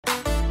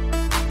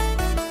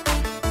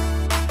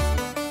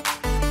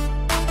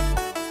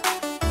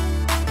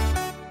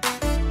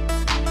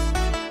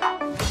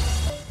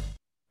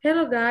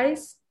Hello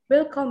guys,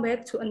 welcome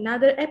back to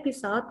another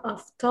episode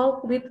of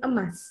Talk with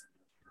Emas.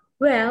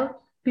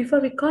 Well,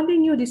 before we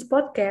continue this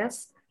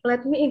podcast,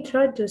 let me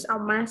introduce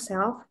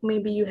myself.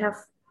 Maybe you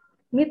have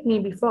met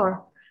me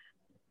before.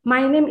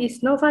 My name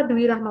is Nova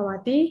Dwi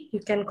Rahmawati.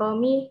 You can call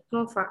me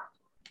Nova.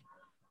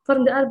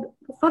 For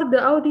the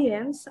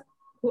audience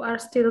who are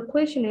still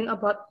questioning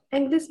about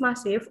English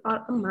Massive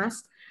or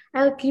EMAS,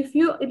 I'll give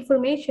you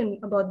information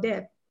about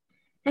that.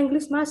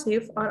 English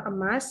Massive or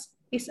EMAS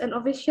is an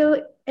official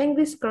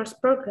English course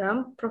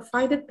program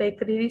provided by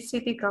Kediri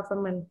City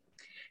Government.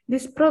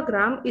 This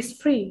program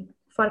is free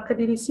for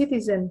Kediri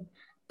citizens.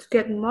 To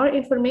get more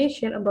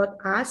information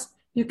about us,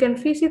 you can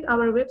visit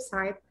our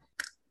website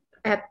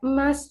at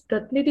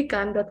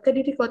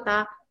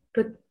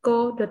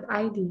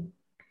emas.pendidikan.kedirikota.co.id.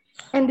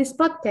 And this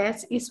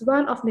podcast is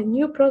one of the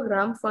new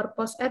programs for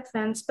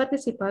post-advanced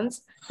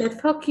participants that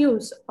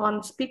focus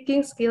on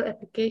speaking skill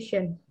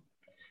application.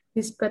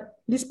 This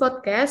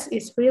podcast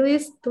is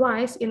released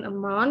twice in a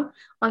month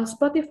on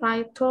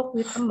Spotify Talk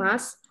with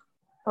Emas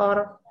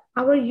or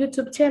our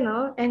YouTube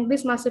channel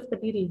English Massive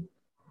Kediri.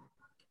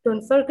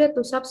 Don't forget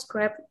to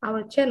subscribe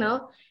our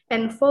channel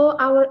and follow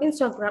our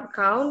Instagram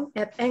account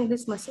at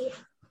English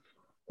Massive.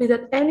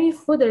 Without any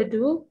further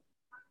ado,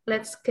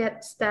 let's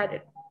get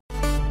started.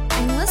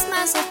 English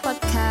Massive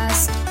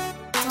Podcast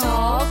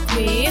Talk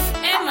with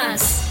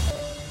Emas.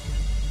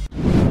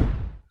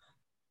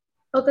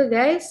 Okay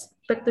guys,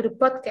 back to the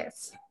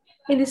podcast.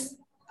 In this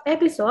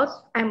episode,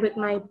 I'm with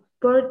my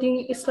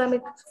boarding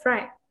Islamic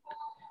friend.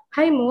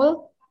 Hi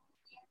Mul.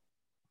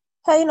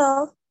 Hi,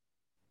 no.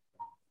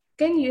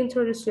 Can you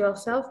introduce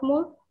yourself,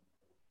 Mul?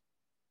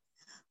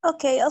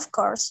 Okay, of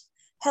course.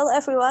 Hello,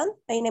 everyone.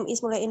 My name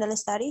is Mulia Indah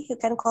Lestari.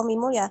 You can call me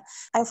Mulia.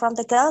 I'm from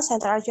Tegal,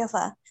 Central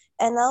Java.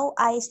 And now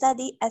I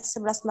study at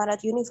 11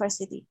 Maret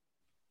University.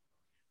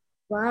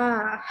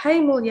 Wow.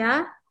 Hi,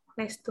 Mulia.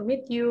 Nice to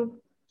meet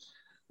you.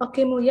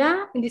 Okay,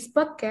 Mulia, in this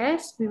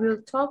podcast, we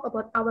will talk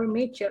about our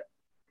major.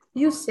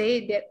 You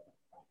say that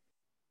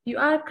you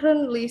are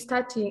currently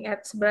studying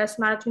at 11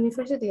 Maret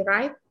University,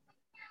 right?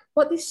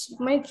 What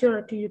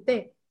major do you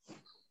take?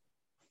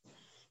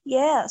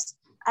 Yes,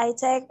 I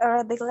take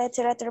Arabic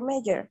literature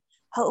major.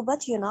 How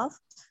about you, Nov?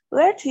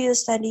 Where do you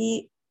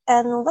study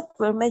and what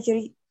major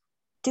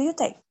do you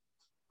take?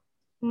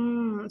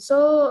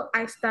 So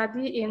I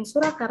study in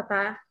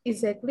Surakarta,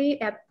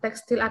 exactly at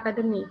Textile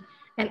Academy,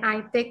 and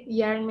I take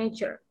yarn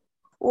major.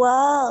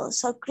 Wow,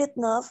 so great,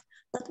 Nov.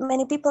 Not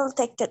many people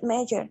take that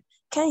major.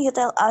 Can you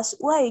tell us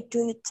why do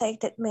you take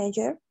that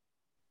major?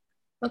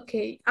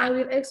 Okay, I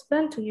will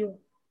explain to you.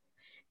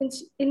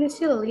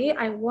 Initially,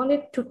 I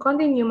wanted to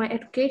continue my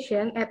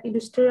education at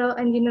industrial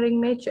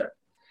engineering major.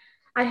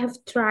 I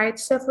have tried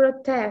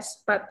several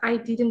tests, but I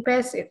didn't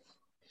pass it.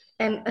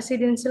 And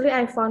accidentally,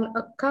 I found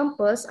a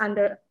campus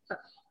under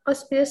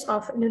auspice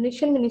of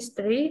Indonesian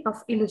Ministry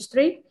of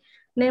Industry,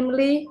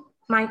 namely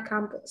my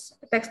campus,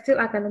 Textile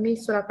Academy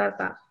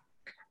Surakarta.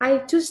 I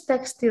choose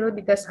textile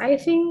because I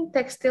think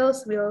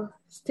textiles will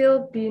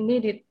still be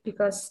needed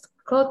because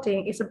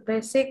clothing is a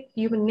basic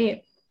human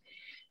need.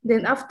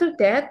 Then after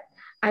that,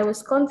 I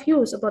was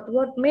confused about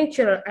what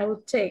major I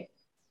would take.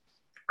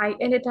 I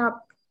ended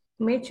up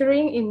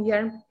majoring in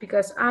yarn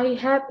because I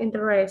had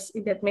interest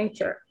in that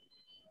major.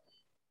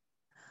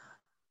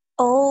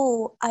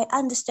 Oh, I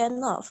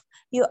understand, Nov.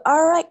 You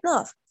are right,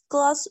 Nov.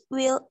 Clothes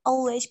will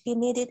always be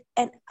needed,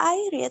 and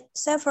I read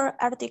several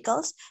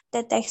articles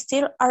that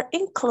textile are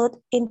included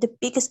in the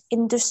biggest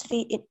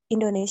industry in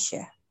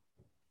Indonesia.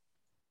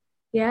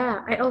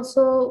 Yeah, I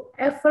also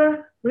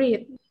ever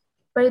read.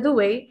 By the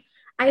way,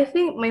 I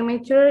think my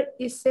major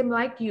is same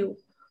like you,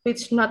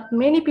 which not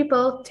many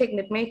people take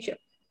that major.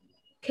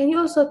 Can you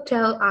also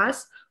tell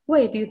us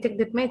why do you take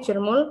that major,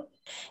 Mul?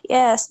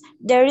 Yes,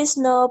 there is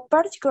no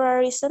particular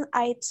reason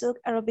I took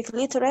Arabic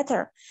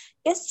literature.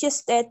 It's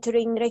just that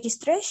during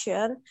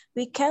registration,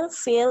 we can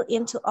fill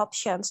into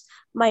options.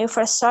 My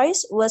first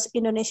choice was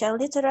Indonesian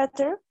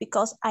literature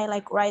because I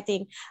like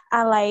writing.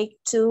 I like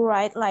to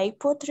write like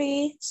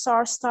poetry,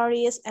 short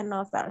stories, and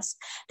novels.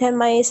 Then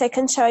my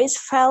second choice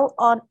fell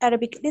on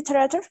Arabic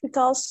literature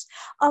because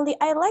only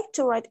I like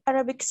to write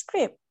Arabic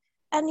script.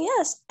 And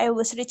yes, I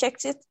was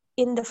rejected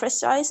in the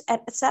first choice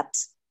and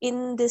accepted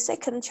in the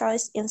second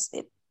choice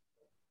instead.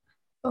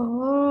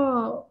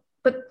 Oh,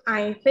 but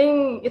I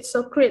think it's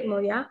so great,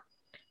 Mulia.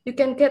 You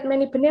can get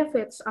many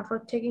benefits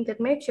after taking that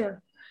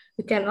major.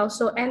 You can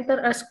also enter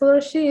a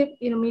scholarship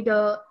in a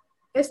Middle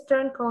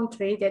Eastern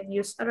country that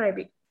use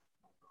Arabic.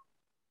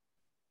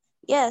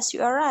 Yes,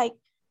 you are right.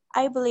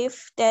 I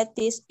believe that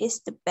this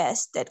is the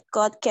best that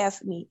God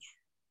gave me.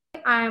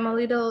 I'm a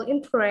little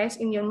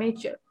interested in your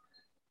major.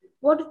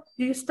 What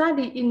do you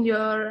study in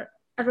your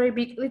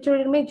Arabic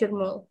literature major,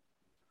 Mul?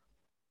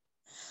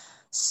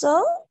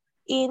 So,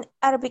 in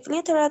Arabic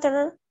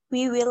literature,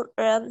 we will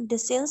learn the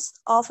science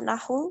of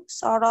Nahu,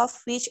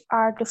 Saraf, which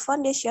are the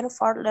foundation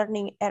for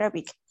learning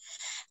Arabic.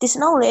 This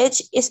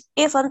knowledge is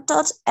even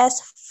taught as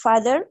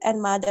father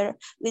and mother,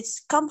 which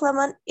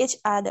complement each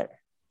other.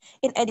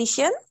 In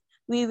addition,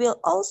 we will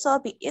also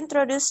be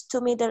introduced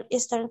to Middle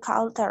Eastern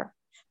culture.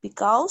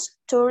 because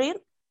to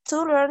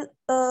learn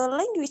a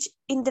language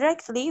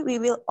indirectly, we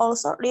will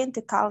also learn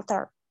the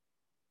culture.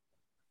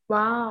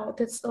 Wow,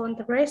 that's so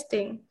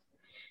interesting.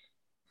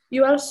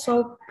 You are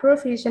so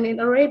proficient in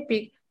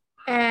Arabic,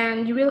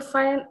 and you will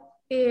find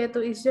it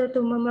easier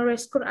to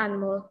memorize Quran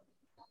more.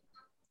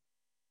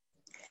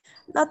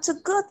 Not too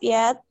good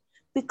yet,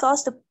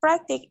 because the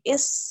practice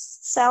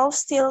itself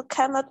still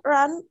cannot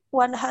run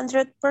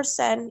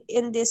 100%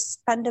 in this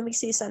pandemic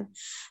season.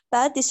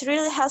 But this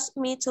really helps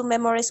me to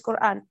memorize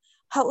Quran.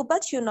 How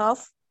about you,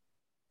 Nov?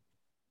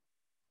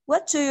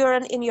 What do you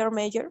learn in your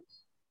major?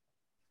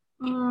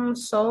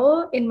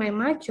 So, in my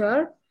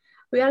major,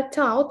 we are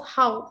taught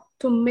how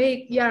to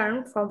make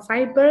yarn from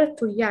fiber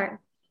to yarn.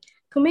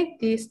 To make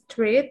this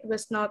thread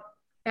was not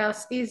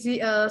as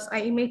easy as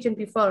I imagined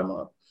before.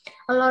 More.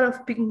 A lot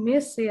of big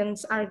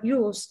machines are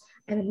used,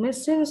 and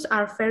machines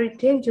are very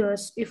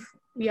dangerous if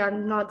we are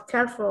not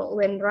careful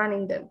when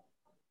running them.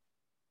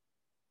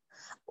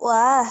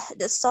 Wow,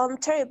 that sounds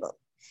terrible.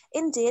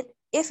 Indeed,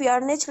 if we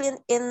are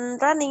negligent in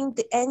running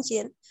the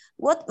engine,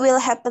 what will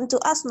happen to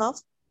us, Nov?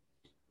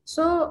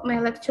 So, my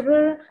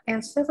lecturer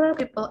and several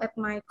people at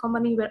my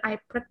company where I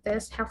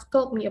practice have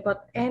told me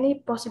about any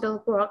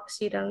possible work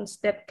accidents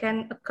that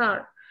can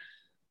occur.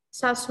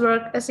 Such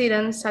work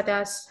accidents such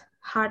as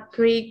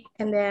heartbreak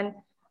and then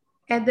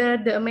either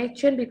the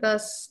machine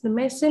because the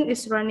machine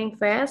is running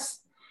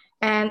fast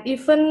and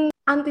even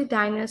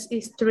anti-diners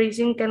is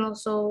tracing can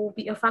also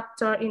be a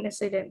factor in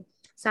accident.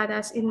 Such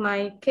as in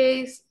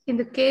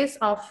the case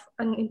of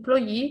an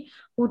employee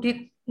who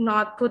did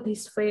not put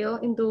his file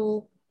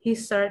into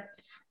his shirt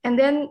and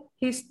then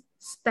his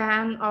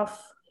stand of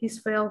his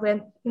file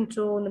went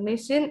into the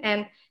machine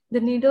and the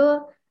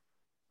needle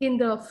in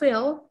the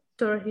file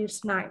tore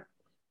his knife.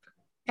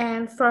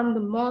 And from the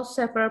most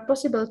severe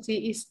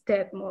possibility is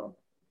death more.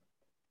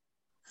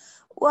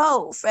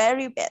 Wow,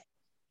 very bad.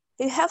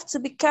 You have to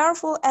be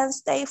careful and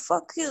stay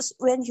focused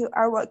when you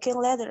are working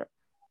later.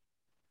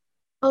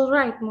 All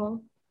right,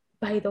 Mo.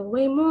 By the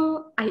way,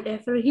 Mo, I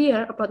ever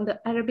hear about the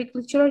Arabic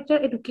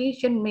literature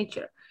education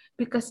major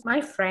because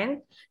my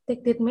friend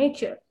take that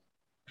major.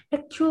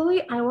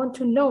 Actually, I want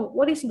to know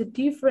what is the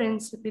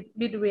difference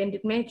between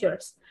the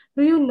majors.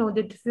 Do you know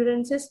the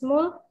differences,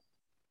 Mo?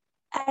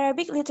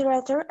 Arabic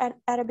literature and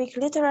Arabic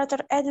literature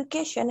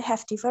education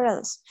have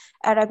difference.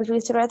 Arabic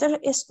literature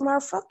is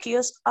more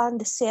focused on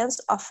the science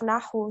of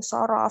Nahu,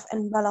 Saraf,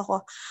 and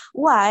Balaghah,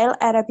 while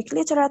Arabic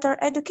literature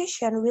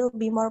education will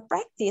be more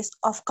practice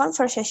of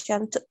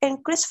conversation to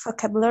increase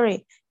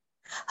vocabulary.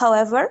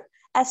 However,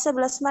 at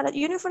 11 Maret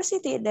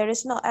University, there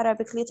is no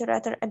Arabic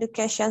literature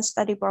education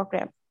study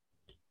program.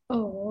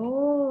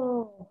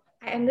 Oh,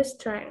 I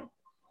understand.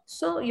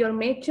 So your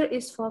major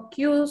is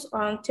focused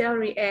on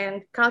theory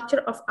and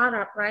culture of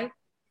Arab, right?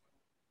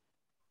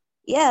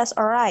 Yes,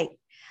 all right.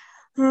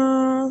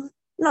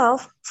 Now,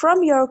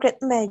 from your grade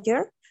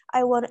major,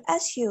 I want to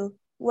ask you,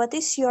 what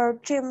is your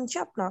dream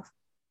job now?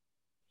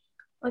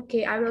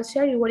 Okay, I will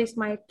share you what is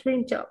my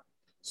dream job.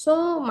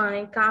 So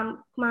my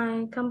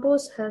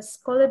campus has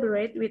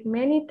collaborated with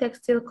many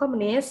textile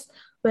companies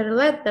where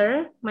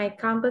later my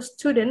campus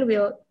student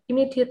will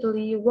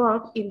immediately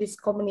work in these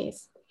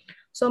companies.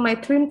 So my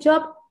dream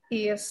job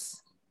is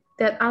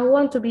that I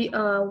want to be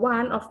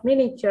one of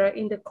manager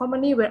in the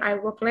company where I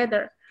work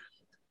later.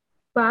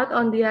 But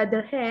on the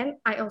other hand,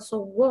 I also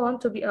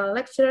want to be a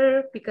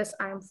lecturer because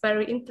I'm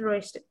very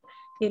interested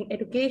in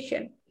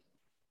education.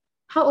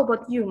 How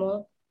about you,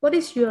 Mo? What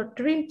is your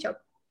dream job?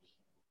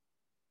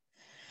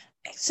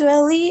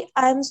 Actually,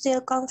 I'm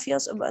still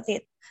confused about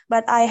it,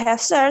 but I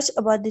have searched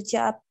about the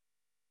job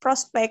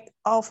prospect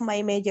of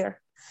my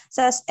major,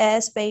 such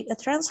as being a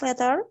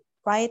translator,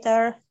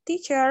 writer,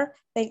 teacher,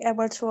 being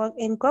able to work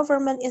in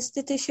government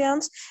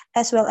institutions,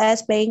 as well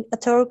as being a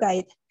tour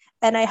guide.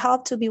 And I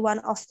hope to be one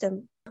of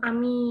them. I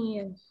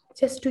mean,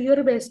 just do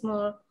your best,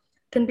 Mo.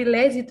 Don't be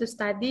lazy to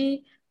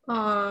study.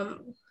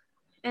 And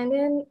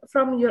then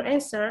from your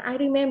answer, I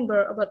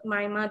remember about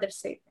my mother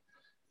said.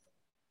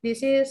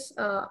 This is,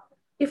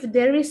 if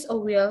there is a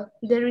will,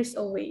 there is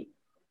a way.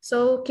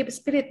 So keep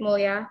spirit, Mo,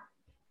 ya.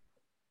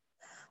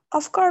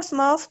 Of course,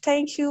 Mom.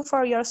 Thank you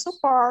for your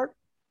support.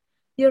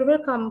 You're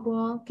welcome,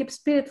 Mo. Keep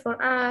spirit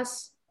for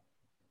us.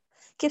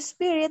 Keep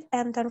spirit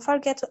and don't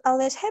forget to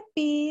always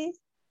happy.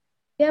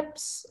 Yep,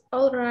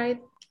 all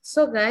right.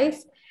 So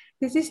guys,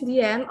 this is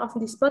the end of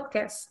this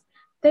podcast.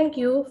 Thank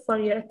you for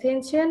your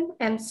attention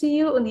and see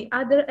you on the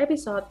other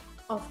episode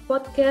of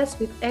Podcast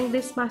with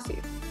English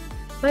Massive.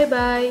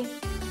 Bye-bye.